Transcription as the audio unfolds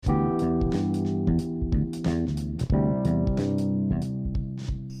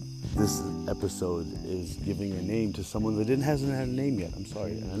episode is giving a name to someone that hasn't had a name yet. I'm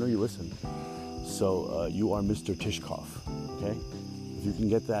sorry, and I know you listen. So you are Mr. Tishkoff, okay? If you can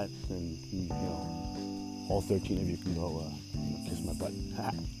get that, then, you know, all 13 of you can go kiss my butt.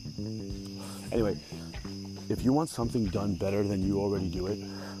 Anyway, if you want something done better than you already do it,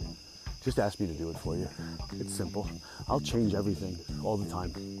 just ask me to do it for you. It's simple. I'll change everything all the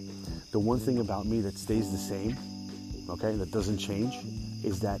time. The one thing about me that stays the same, okay, that doesn't change,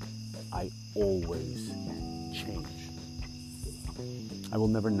 is that I always change. I will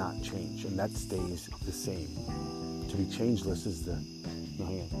never not change, and that stays the same. To be changeless is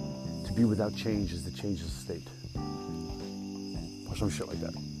to be without change is the changeless state. Or some shit like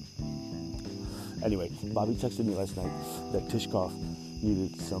that. Anyway, Bobby texted me last night that Tishkoff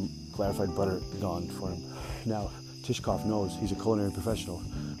needed some clarified butter gone for him. Now, Tishkoff knows he's a culinary professional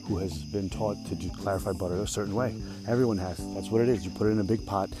who has been taught to do clarified butter a certain way. Everyone has. That's what it is. You put it in a big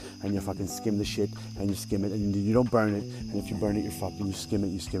pot and you fucking skim the shit and you skim it and you don't burn it. And if you burn it, you're fucking, you skim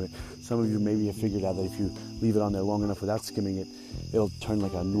it. Some of you maybe have figured out that if you leave it on there long enough without skimming it, it'll turn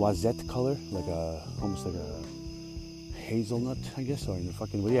like a noisette color, almost like a hazelnut, I guess, or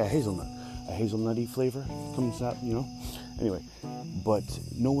hazelnut. A hazelnutty flavor comes out, you know? Anyway, but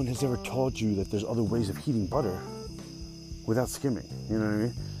no one has ever taught you that there's other ways of heating butter without skimming, you know what I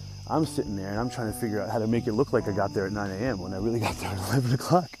mean? I'm sitting there and I'm trying to figure out how to make it look like I got there at 9 a.m. when I really got there at 11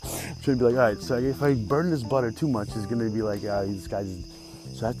 o'clock. I'm trying to be like, all right, so if I burn this butter too much, it's going to be like, this guy's...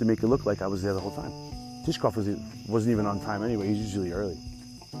 So I have to make it look like I was there the whole time. Tishkoff wasn't even on time anyway. He's usually early.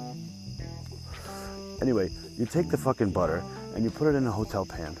 Anyway, you take the fucking butter and you put it in a hotel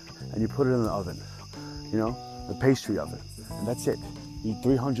pan and you put it in the oven, you know, the pastry oven, and that's it. You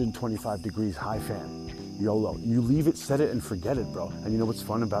 325 degrees high fan. YOLO. You leave it, set it, and forget it, bro. And you know what's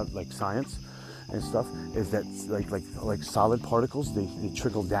fun about like science and stuff is that like solid particles, they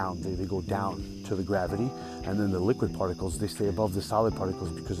trickle down, they go down to the gravity, and then the liquid particles, they stay above the solid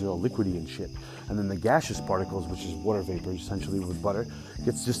particles because they're all liquidy and shit. And then the gaseous particles, which is water vapor essentially with butter,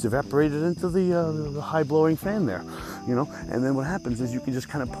 gets just evaporated into the high blowing fan there, you know. And then what happens is you can just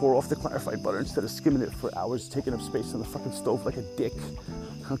kind of pour off the clarified butter instead of skimming it for hours, taking up space on the fucking stove like a dick.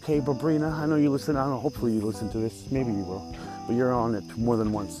 Okay, Babrina, I know you listen. I don't know, hopefully you listen to this. Maybe you will. But you're on it more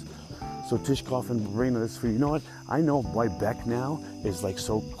than once. So Tishkoff and Babrina, this for you. You know what? I know why Beck now is like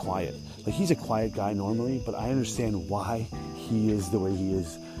so quiet. Like he's a quiet guy normally, but I understand why he is the way he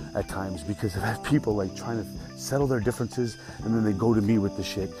is at times, because I've had people like trying to settle their differences and then they go to me with the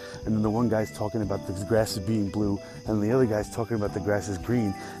shit. And then the one guy's talking about the grass is being blue and the other guy's talking about the grass is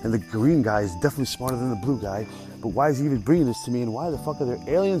green. And the green guy is definitely smarter than the blue guy. But why is he even bringing this to me? And why the fuck are there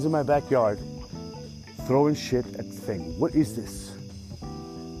aliens in my backyard throwing shit at the thing? What is this?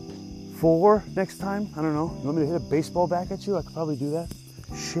 4 next time? I don't know. You want me to hit a baseball back at you? I could probably do that.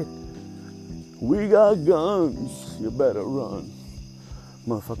 Shit. We got guns. You better run.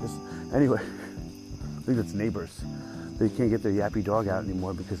 Motherfuckers. Anyway, I think that's neighbors. They can't get their yappy dog out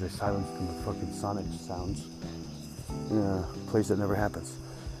anymore because they silenced them with fucking sonic sounds in a place that never happens.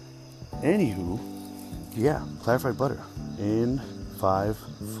 Anywho, yeah, clarified butter. In 5,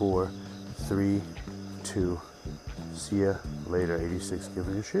 4, 3, 2. See ya later, 86.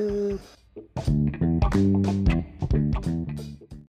 Giving a shit.